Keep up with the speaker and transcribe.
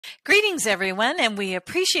Greetings, everyone, and we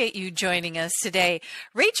appreciate you joining us today.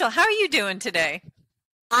 Rachel, how are you doing today?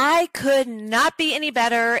 I could not be any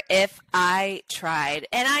better if I tried.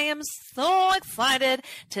 And I am so excited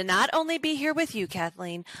to not only be here with you,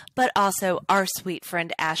 Kathleen, but also our sweet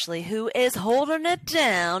friend Ashley, who is holding it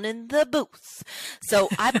down in the booth. So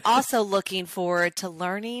I'm also looking forward to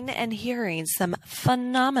learning and hearing some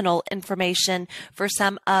phenomenal information for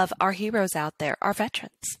some of our heroes out there, our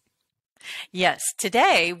veterans. Yes,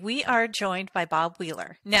 today we are joined by Bob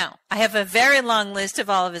Wheeler. Now, I have a very long list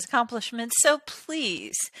of all of his accomplishments, so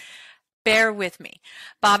please bear with me.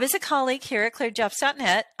 Bob is a colleague here at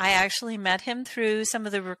ClearedJobs.Net. I actually met him through some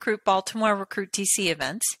of the Recruit Baltimore, Recruit DC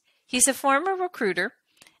events. He's a former recruiter,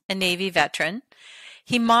 a Navy veteran.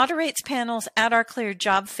 He moderates panels at our Cleared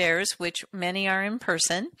Job Fairs, which many are in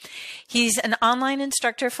person. He's an online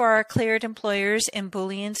instructor for our cleared employers in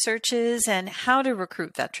Boolean searches and how to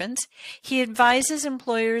recruit veterans. He advises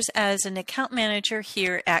employers as an account manager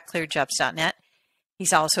here at ClearedJobs.Net.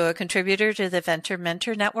 He's also a contributor to the Venture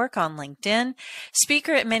Mentor Network on LinkedIn,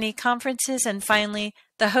 speaker at many conferences, and finally,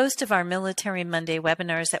 the host of our Military Monday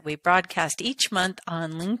webinars that we broadcast each month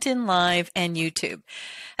on LinkedIn Live and YouTube.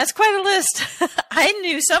 That's quite a list. I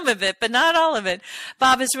knew some of it, but not all of it.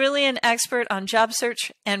 Bob is really an expert on job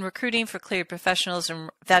search and recruiting for cleared professionals and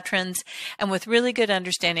veterans, and with really good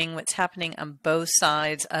understanding what's happening on both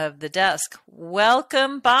sides of the desk.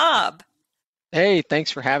 Welcome, Bob. Hey,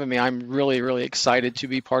 thanks for having me. I'm really, really excited to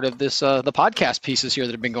be part of this, the podcast pieces here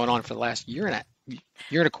that have been going on for the last year and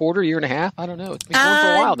a quarter, year and a half. I don't know. It's been going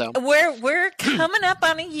for a while, though. We're coming up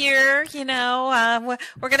on a year. We're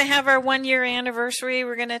going to have our 1 year anniversary.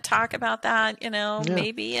 We're going to talk about that,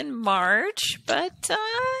 maybe in March. But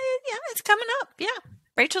it's coming up. Yeah,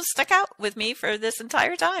 Rachel stuck out with me for this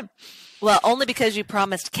entire time. Well, only because you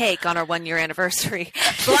promised cake on our 1 year anniversary.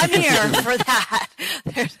 So I'm here for that.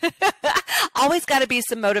 Always got to be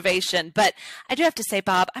some motivation. But I do have to say,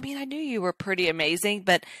 Bob, I knew you were pretty amazing,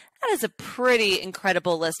 but that is a pretty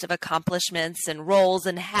incredible list of accomplishments and roles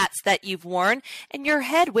and hats that you've worn, and your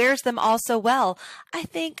head wears them all so well. I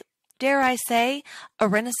think, dare I say, a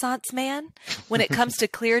Renaissance man when it comes to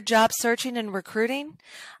clear job searching and recruiting.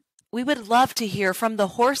 We would love to hear from the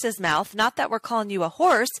horse's mouth, not that we're calling you a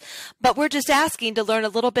horse, but we're just asking to learn a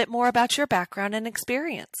little bit more about your background and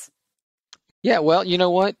experience. Yeah, well, you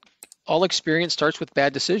know what? All experience starts with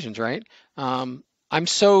bad decisions, right? I'm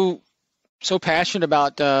so passionate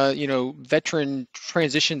about, veteran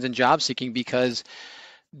transitions and job seeking because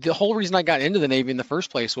the whole reason I got into the Navy in the first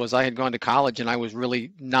place was I had gone to college and I was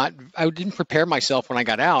really I didn't prepare myself when I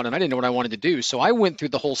got out and I didn't know what I wanted to do. So I went through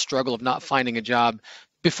the whole struggle of not finding a job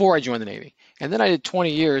before I joined the Navy. And then I did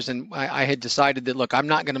 20 years and I had decided that, look, I'm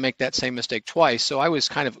not going to make that same mistake twice. So I was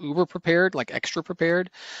kind of uber prepared, like extra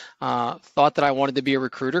prepared, thought that I wanted to be a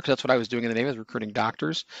recruiter because that's what I was doing in the Navy, I was recruiting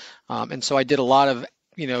doctors. And so I did a lot of,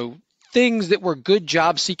 things that were good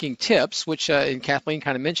job seeking tips, which and Kathleen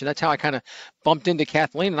kind of mentioned. That's how I kind of bumped into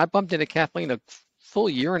Kathleen. And I bumped into Kathleen a full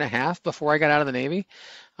year and a half before I got out of the Navy.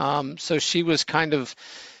 So she was kind of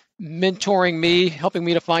mentoring me, helping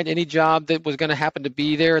me to find any job that was going to happen to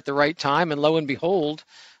be there at the right time. And lo and behold,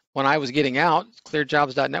 when I was getting out,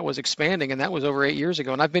 ClearedJobs.Net was expanding, and that was over 8 years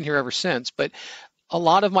ago. And I've been here ever since. But a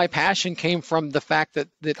lot of my passion came from the fact that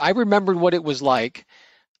I remembered what it was like.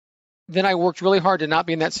 Then I worked really hard to not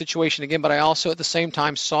be in that situation again, but I also at the same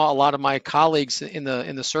time saw a lot of my colleagues in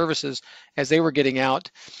the services as they were getting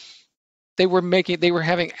out. They were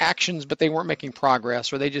having actions, but they weren't making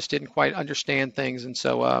progress, or they just didn't quite understand things. And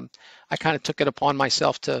so I kind of took it upon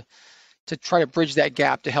myself to try to bridge that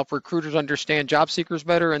gap, to help recruiters understand job seekers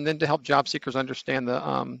better, and then to help job seekers understand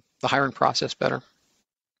the hiring process better.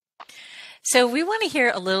 So we want to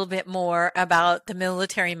hear a little bit more about the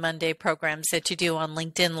Military Monday programs that you do on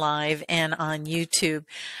LinkedIn Live and on YouTube.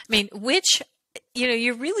 Which,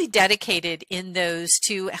 you're really dedicated in those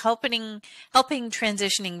to helping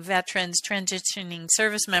transitioning veterans, transitioning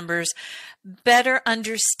service members better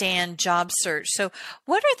understand job search. So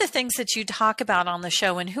what are the things that you talk about on the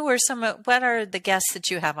show, and what are the guests that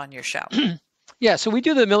you have on your show? Yeah, so we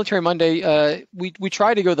do the Military Monday. We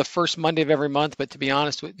try to go the first Monday of every month, but to be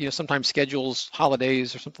honest, sometimes schedules,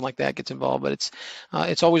 holidays, or something like that gets involved. But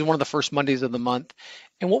it's always one of the first Mondays of the month.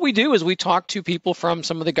 And what we do is we talk to people from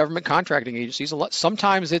some of the government contracting agencies.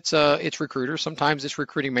 Sometimes it's recruiters, sometimes it's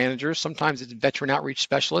recruiting managers, sometimes it's veteran outreach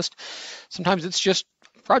specialists, sometimes it's just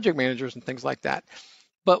project managers and things like that.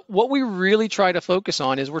 But what we really try to focus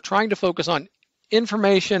on is we're trying to focus on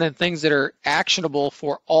information and things that are actionable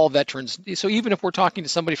for all veterans. So even if we're talking to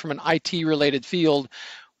somebody from an IT related field,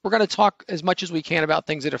 we're going to talk as much as we can about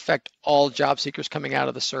things that affect all job seekers coming out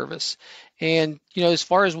of the service. And, as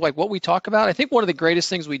far as like what we talk about, I think one of the greatest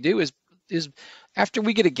things we do is after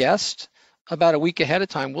we get a guest, about a week ahead of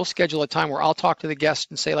time, we'll schedule a time where I'll talk to the guest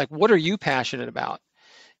and say, like, what are you passionate about?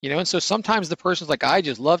 And so sometimes the person's like, I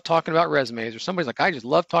just love talking about resumes, or somebody's like, I just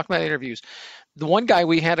love talking about interviews. The one guy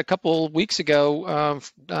we had a couple weeks ago,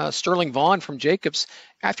 Sterling Vaughn from Jacobs,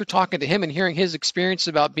 after talking to him and hearing his experience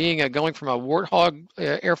about going from a Warthog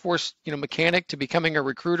Air Force mechanic to becoming a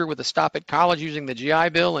recruiter with a stop at college using the GI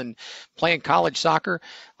Bill and playing college soccer,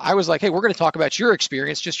 I was like, hey, we're going to talk about your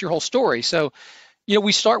experience, just your whole story. So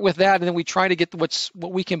we start with that, and then we try to get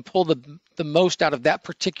what we can pull the most out of that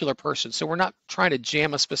particular person. So we're not trying to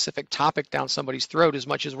jam a specific topic down somebody's throat as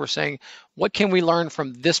much as we're saying, what can we learn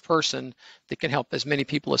from this person that can help as many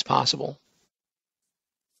people as possible?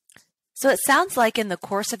 So it sounds like in the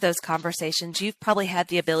course of those conversations, you've probably had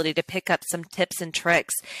the ability to pick up some tips and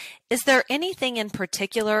tricks. Is there anything in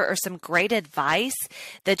particular or some great advice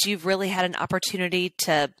that you've really had an opportunity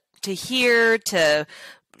to hear, to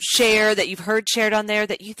share, that you've heard shared on there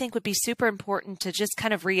that you think would be super important to just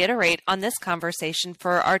kind of reiterate on this conversation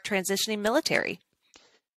for our transitioning military?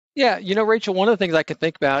 Yeah, Rachel, one of the things I can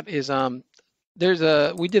think about is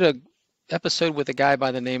we did a episode with a guy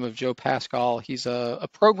by the name of Joe Pascal. He's a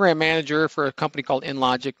program manager for a company called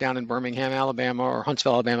InLogic down in Birmingham, Alabama, or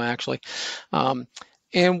Huntsville, Alabama, actually. And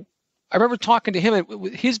I remember talking to him,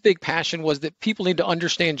 and his big passion was that people need to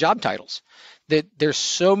understand job titles. That there's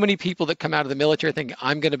so many people that come out of the military thinking,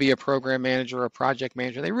 I'm going to be a program manager or a project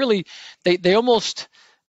manager. They really, they almost,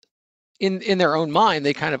 in their own mind,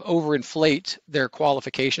 they kind of overinflate their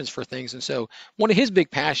qualifications for things. And so one of his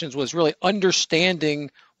big passions was really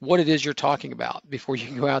understanding what it is you're talking about before you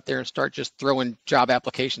can go out there and start just throwing job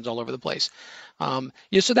applications all over the place.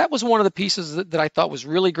 So that was one of the pieces that I thought was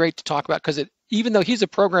really great to talk about, because even though he's a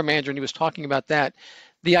program manager and he was talking about that,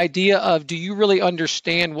 the idea of, do you really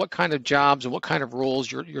understand what kind of jobs and what kind of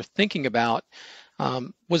roles you're thinking about,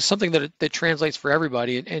 was something that translates for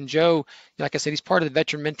everybody. And Joe, like I said, he's part of the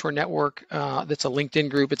Veteran Mentor Network. That's a LinkedIn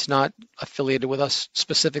group. It's not affiliated with us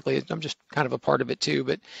specifically. I'm just kind of a part of it too.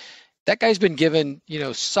 But that guy's been given,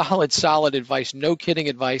 solid advice, no kidding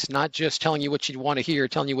advice, not just telling you what you want to hear,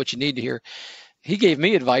 telling you what you need to hear. He gave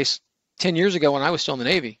me advice 10 years ago when I was still in the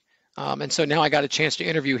Navy. And so now I got a chance to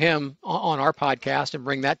interview him on our podcast and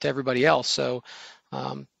bring that to everybody else. So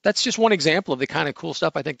that's just one example of the kind of cool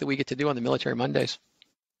stuff I think that we get to do on the Military Mondays.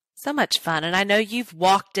 So much fun. And I know you've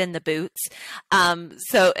walked in the boots,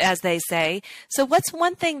 so as they say. So what's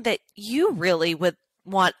one thing that you really would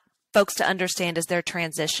want folks to understand as they're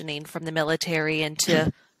transitioning from the military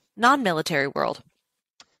into non-military world?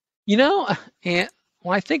 And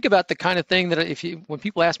when I think about the kind of thing that when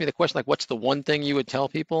people ask me the question, like, what's the one thing you would tell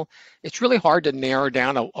people, it's really hard to narrow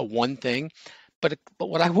down a one thing. But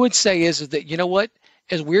what I would say is that,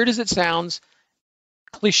 as weird as it sounds,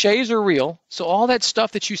 cliches are real. So all that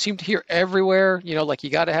stuff that you seem to hear everywhere, like you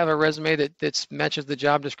got to have a resume that matches the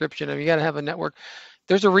job description, and you got to have a network.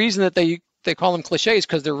 There's a reason that they call them cliches,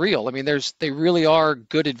 because they're real. I mean, they really are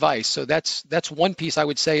good advice. So that's one piece I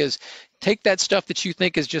would say is take that stuff that you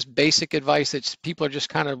think is just basic advice that people are just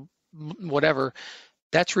kind of whatever.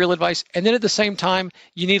 That's real advice. And then at the same time,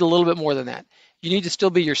 you need a little bit more than that. You need to still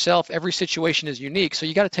be yourself. Every situation is unique. So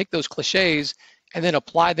you got to take those cliches and then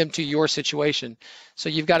apply them to your situation. So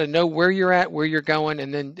you've got to know where you're at, where you're going,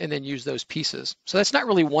 and then use those pieces. So that's not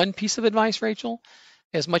really one piece of advice, Rachel,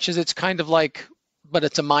 as much as it's kind of like, but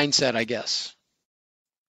it's a mindset, I guess.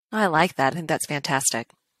 I like that. I think that's fantastic.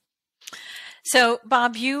 So,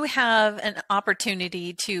 Bob, you have an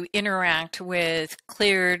opportunity to interact with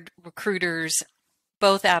cleared recruiters,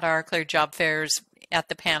 both at our Cleared Job Fairs at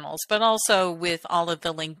the panels, but also with all of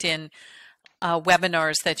the LinkedIn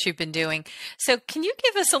webinars that you've been doing. So can you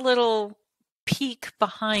give us a little peek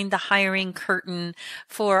behind the hiring curtain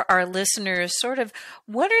for our listeners? Sort of,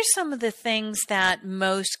 what are some of the things that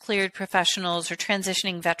most cleared professionals or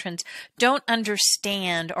transitioning veterans don't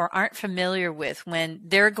understand or aren't familiar with when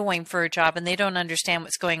they're going for a job and they don't understand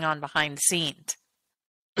what's going on behind the scenes?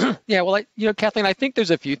 Yeah, well, Kathleen, I think there's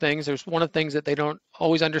a few things. There's one of the things that they don't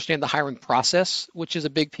always understand the hiring process, which is a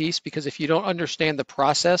big piece, because if you don't understand the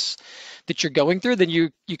process that you're going through, then you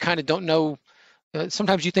kind of don't know.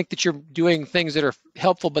 Sometimes you think that you're doing things that are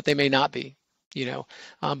helpful, but they may not be,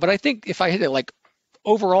 But I think if I hit it, like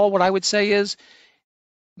overall, what I would say is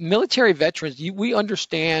military veterans, we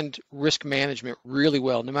understand risk management really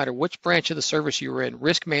well. No matter which branch of the service you were in,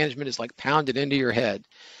 risk management is like pounded into your head.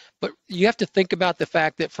 But you have to think about the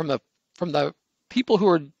fact that from the people who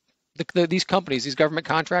are these companies, these government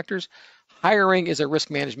contractors, hiring is a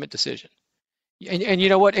risk management decision. And you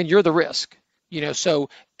know what? And you're the risk. So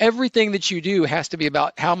everything that you do has to be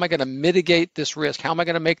about how am I going to mitigate this risk? How am I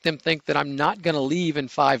going to make them think that I'm not going to leave in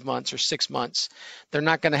 5 months or 6 months? They're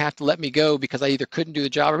not going to have to let me go because I either couldn't do the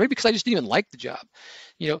job or maybe because I just didn't even like the job.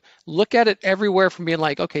 Look at it everywhere from being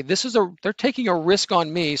like, okay, they're taking a risk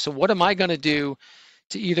on me. So what am I going to do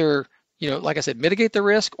to either, like I said, mitigate the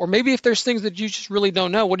risk, or maybe if there's things that you just really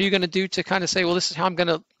don't know, what are you going to do to kind of say, well, this is how I'm going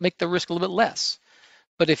to make the risk a little bit less?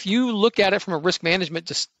 But if you look at it from a risk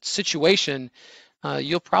management situation,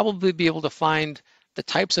 you'll probably be able to find the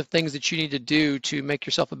types of things that you need to do to make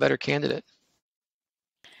yourself a better candidate.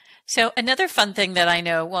 So another fun thing that I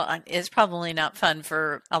know, well, is probably not fun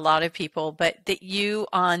for a lot of people, but that you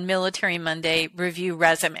on Military Monday review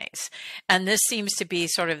resumes. And this seems to be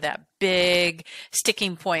sort of that big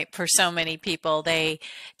sticking point for so many people. They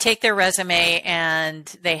take their resume and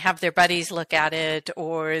they have their buddies look at it,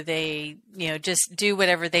 or they, just do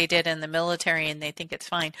whatever they did in the military and they think it's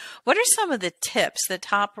fine. What are some of the tips, the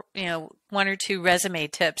top, 1 or 2 resume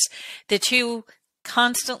tips that you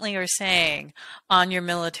constantly are saying on your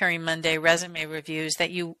Military Monday resume reviews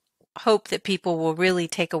that you hope that people will really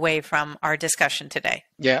take away from our discussion today?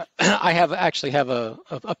 Yeah, I actually have a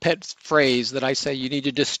pet phrase that I say: you need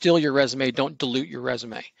to distill your resume, don't dilute your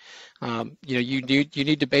resume. You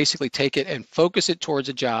need to basically take it and focus it towards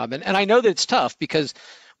a job. And I know that it's tough because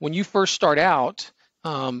when you first start out,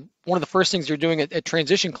 one of the first things you're doing at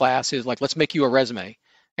transition class is like, let's make you a resume.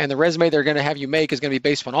 And the resume they're going to have you make is going to be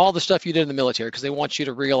based on all the stuff you did in the military, because they want you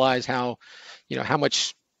to realize how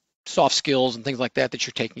much soft skills and things like that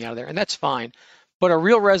you're taking out of there. And that's fine. But a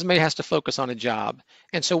real resume has to focus on a job.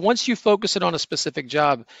 And so once you focus it on a specific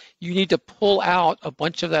job, you need to pull out a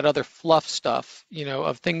bunch of that other fluff stuff,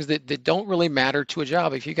 of things that don't really matter to a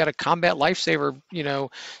job. If you got a combat lifesaver,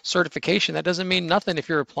 certification, that doesn't mean nothing if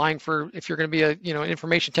you're going to be an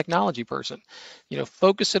information technology person.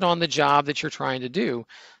 Focus it on the job that you're trying to do.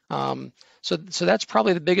 So that's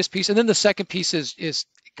probably the biggest piece. And then the second piece is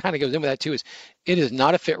kind of goes in with that too, is it is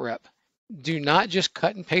not a fit rep. Do not just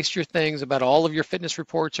cut and paste your things about all of your fitness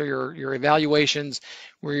reports or your evaluations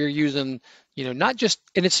where you're using, it's not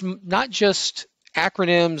just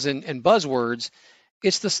acronyms and buzzwords.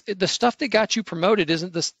 It's the stuff that got you promoted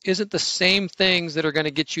isn't the same things that are going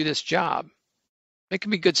to get you this job. It can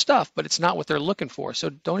be good stuff, but it's not what they're looking for. So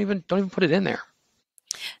don't even put it in there.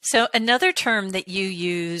 So another term that you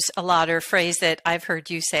use a lot, or phrase that I've heard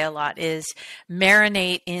you say a lot, is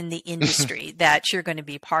marinate in the industry that you're going to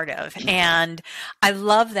be part of. And I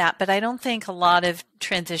love that, but I don't think a lot of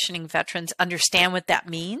transitioning veterans understand what that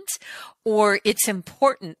means or its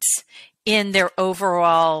importance in their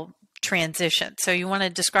overall transition. So you want to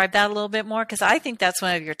describe that a little bit more? Because I think that's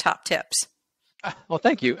one of your top tips. Well,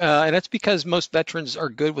 thank you. And that's because most veterans are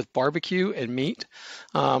good with barbecue and meat,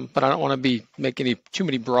 but I don't want to make too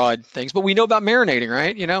many broad things. But we know about marinating,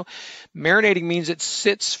 right? Marinating means it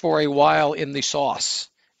sits for a while in the sauce,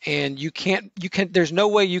 and there's no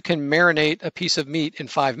way you can marinate a piece of meat in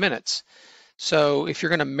 5 minutes. So if you're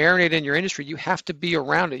going to marinate in your industry, you have to be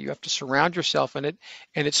around it. You have to surround yourself in it,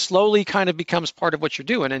 and it slowly kind of becomes part of what you're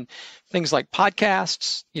doing. And things like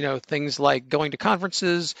podcasts, things like going to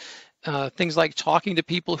conferences, things like talking to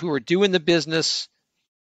people who are doing the business,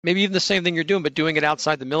 maybe even the same thing you're doing, but doing it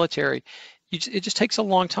outside the military. It just takes a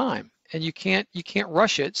long time, and you can't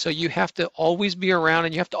rush it. So you have to always be around,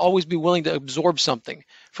 and you have to always be willing to absorb something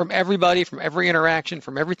from everybody, from every interaction,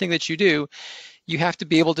 from everything that you do. You have to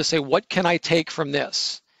be able to say, what can I take from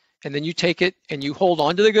this? And then you take it and you hold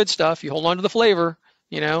on to the good stuff. You hold on to the flavor,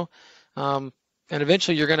 and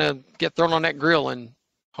eventually you're going to get thrown on that grill, and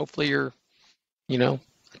hopefully you're,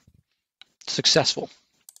 successful.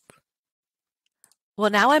 Well,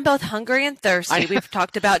 now I'm both hungry and thirsty. We've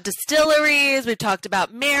talked about distilleries. We've talked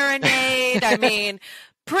about marinade. I mean,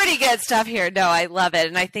 pretty good stuff here. No, I love it.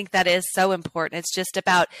 And I think that is so important. It's just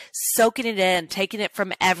about soaking it in, taking it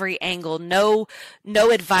from every angle. No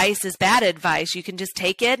advice is bad advice. You can just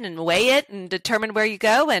take it and weigh it and determine where you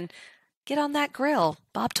go and get on that grill.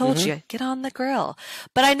 Bob told you, get on the grill.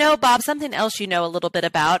 But I know, Bob, something else you know a little bit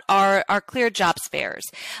about are Cleared Jobs fairs.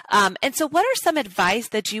 And so what are some advice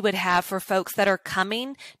that you would have for folks that are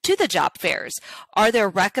coming to the job fairs? Are there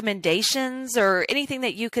recommendations or anything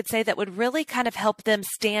that you could say that would really kind of help them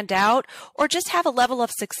stand out or just have a level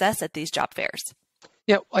of success at these job fairs?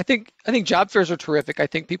 Yeah, I think job fairs are terrific. I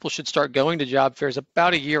think people should start going to job fairs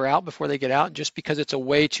about a year out before they get out, just because it's a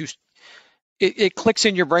way to it clicks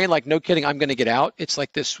in your brain like, no kidding, I'm going to get out. It's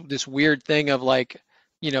like this weird thing of like,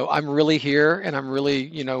 I'm really here and I'm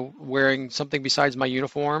really, wearing something besides my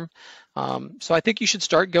uniform. So I think you should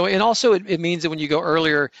start going. And also it means that when you go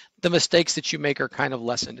earlier, the mistakes that you make are kind of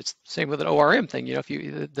lessened. It's the same with an ORM thing. If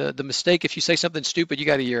the mistake, if you say something stupid, you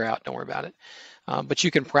got a year out, don't worry about it. But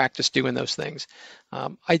you can practice doing those things.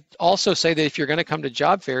 I also say that if you're going to come to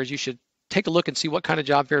job fairs, you should take a look and see what kind of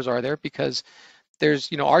job fairs are there, because there's,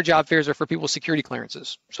 our job fairs are for people with security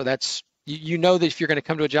clearances. So that's, that if you're going to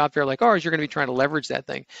come to a job fair like ours, you're going to be trying to leverage that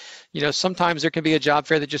thing. Sometimes there can be a job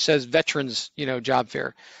fair that just says veterans, job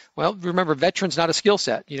fair. Well, remember, veterans not a skill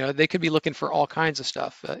set. They could be looking for all kinds of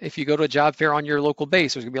stuff. If you go to a job fair on your local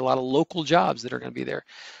base, there's going to be a lot of local jobs that are going to be there.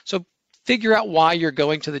 So figure out why you're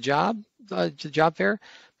going to the job fair.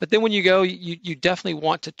 But then when you go, you definitely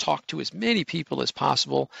want to talk to as many people as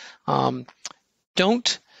possible.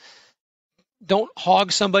 Don't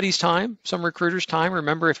hog somebody's time, some recruiter's time.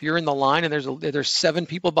 Remember, if you're in the line and there's 7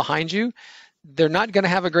 people behind you, they're not going to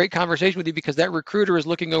have a great conversation with you, because that recruiter is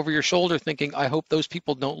looking over your shoulder thinking, I hope those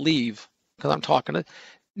people don't leave because I'm talking to.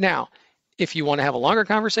 Now, if you want to have a longer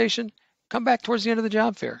conversation, come back towards the end of the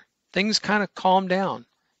job fair. Things kind of calm down,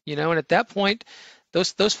 and at that point,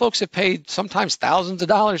 those folks have paid sometimes thousands of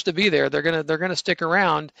dollars to be there. They're gonna stick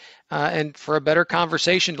around, and for a better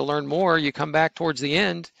conversation to learn more, you come back towards the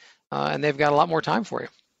end. And they've got a lot more time for you.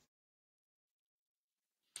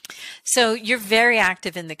 So you're very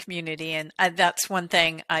active in the community, and that's one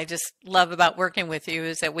thing I just love about working with you,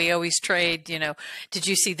 is that we always trade, did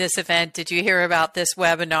you see this event? Did you hear about this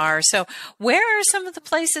webinar? So where are some of the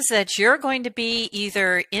places that you're going to be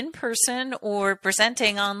either in person or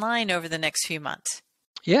presenting online over the next few months?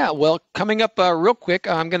 Yeah, well, coming up real quick,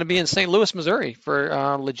 I'm going to be in St. Louis, Missouri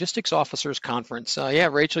for Logistics Officers Conference. Yeah,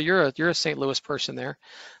 Rachel, you're a St. Louis person there.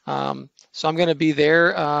 So I'm going to be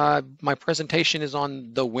there. My presentation is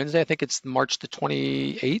on the Wednesday. I think it's March the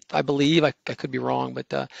 28th, I believe. I could be wrong,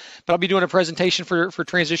 but I'll be doing a presentation for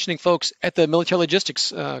transitioning folks at the Military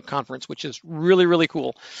Logistics Conference, which is really, really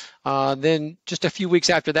cool. Then just a few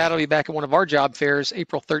weeks after that, I'll be back at one of our job fairs,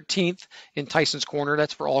 April 13th in Tyson's Corner.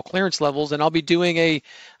 That's for all clearance levels, and I'll be doing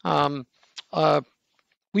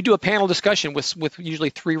we do a panel discussion with usually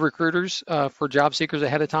 3 recruiters for job seekers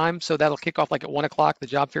ahead of time. So that'll kick off like at 1 o'clock. The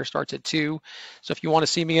job fair starts at 2. So if you want to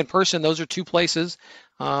see me in person, those are 2 places.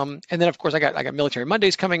 And then of course I got Military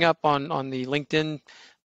Mondays coming up on the LinkedIn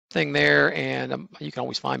thing there, and you can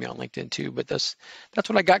always find me on LinkedIn too. But that's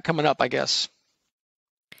what I got coming up, I guess.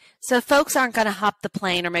 So folks aren't going to hop the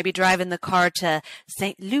plane or maybe drive in the car to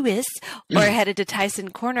St. Louis or headed to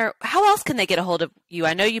Tyson Corner. How else can they get a hold of you?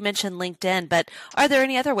 I know you mentioned LinkedIn, but are there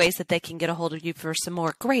any other ways that they can get a hold of you for some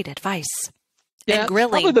more great advice and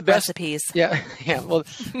grilling recipes? Yeah. Well,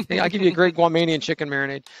 I'll give you a great Guamanian chicken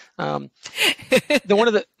marinade.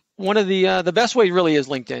 One of the best way really is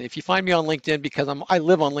LinkedIn. If you find me on LinkedIn, because I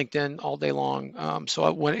live on LinkedIn all day long.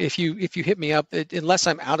 So if you hit me up, unless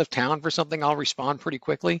I'm out of town for something, I'll respond pretty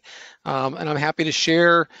quickly. And I'm happy to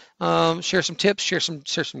share some tips, share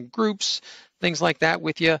some groups, things like that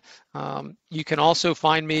with you. You can also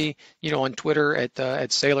find me, on Twitter at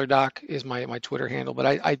SailorDoc is my Twitter handle.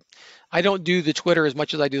 But I don't do the Twitter as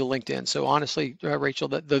much as I do the LinkedIn. So honestly, Rachel,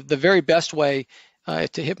 the very best way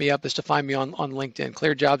to hit me up is to find me on LinkedIn,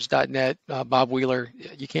 ClearedJobs.Net, Bob Wheeler.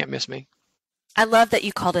 You can't miss me. I love that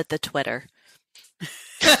you called it the Twitter.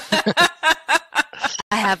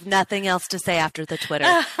 I have nothing else to say after the Twitter.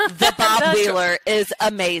 The Bob Wheeler is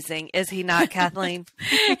amazing. Is he not, Kathleen?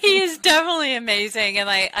 He is definitely amazing. And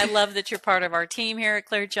I love that you're part of our team here at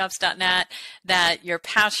ClearedJobs.Net, that your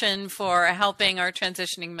passion for helping our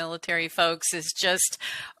transitioning military folks is just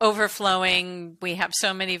overflowing. We have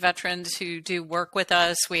so many veterans who do work with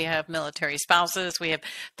us. We have military spouses. We have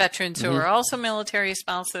veterans who are also military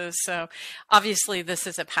spouses. So obviously this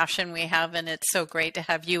is a passion we have, and it's so great to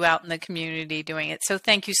have you out in the community doing it. So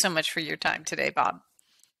thank you so much for your time today, Bob.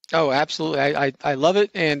 Oh, absolutely. I love it.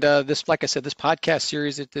 And this, like I said, this podcast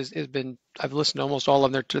series, has been, I've listened to almost all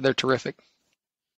of them. They're terrific.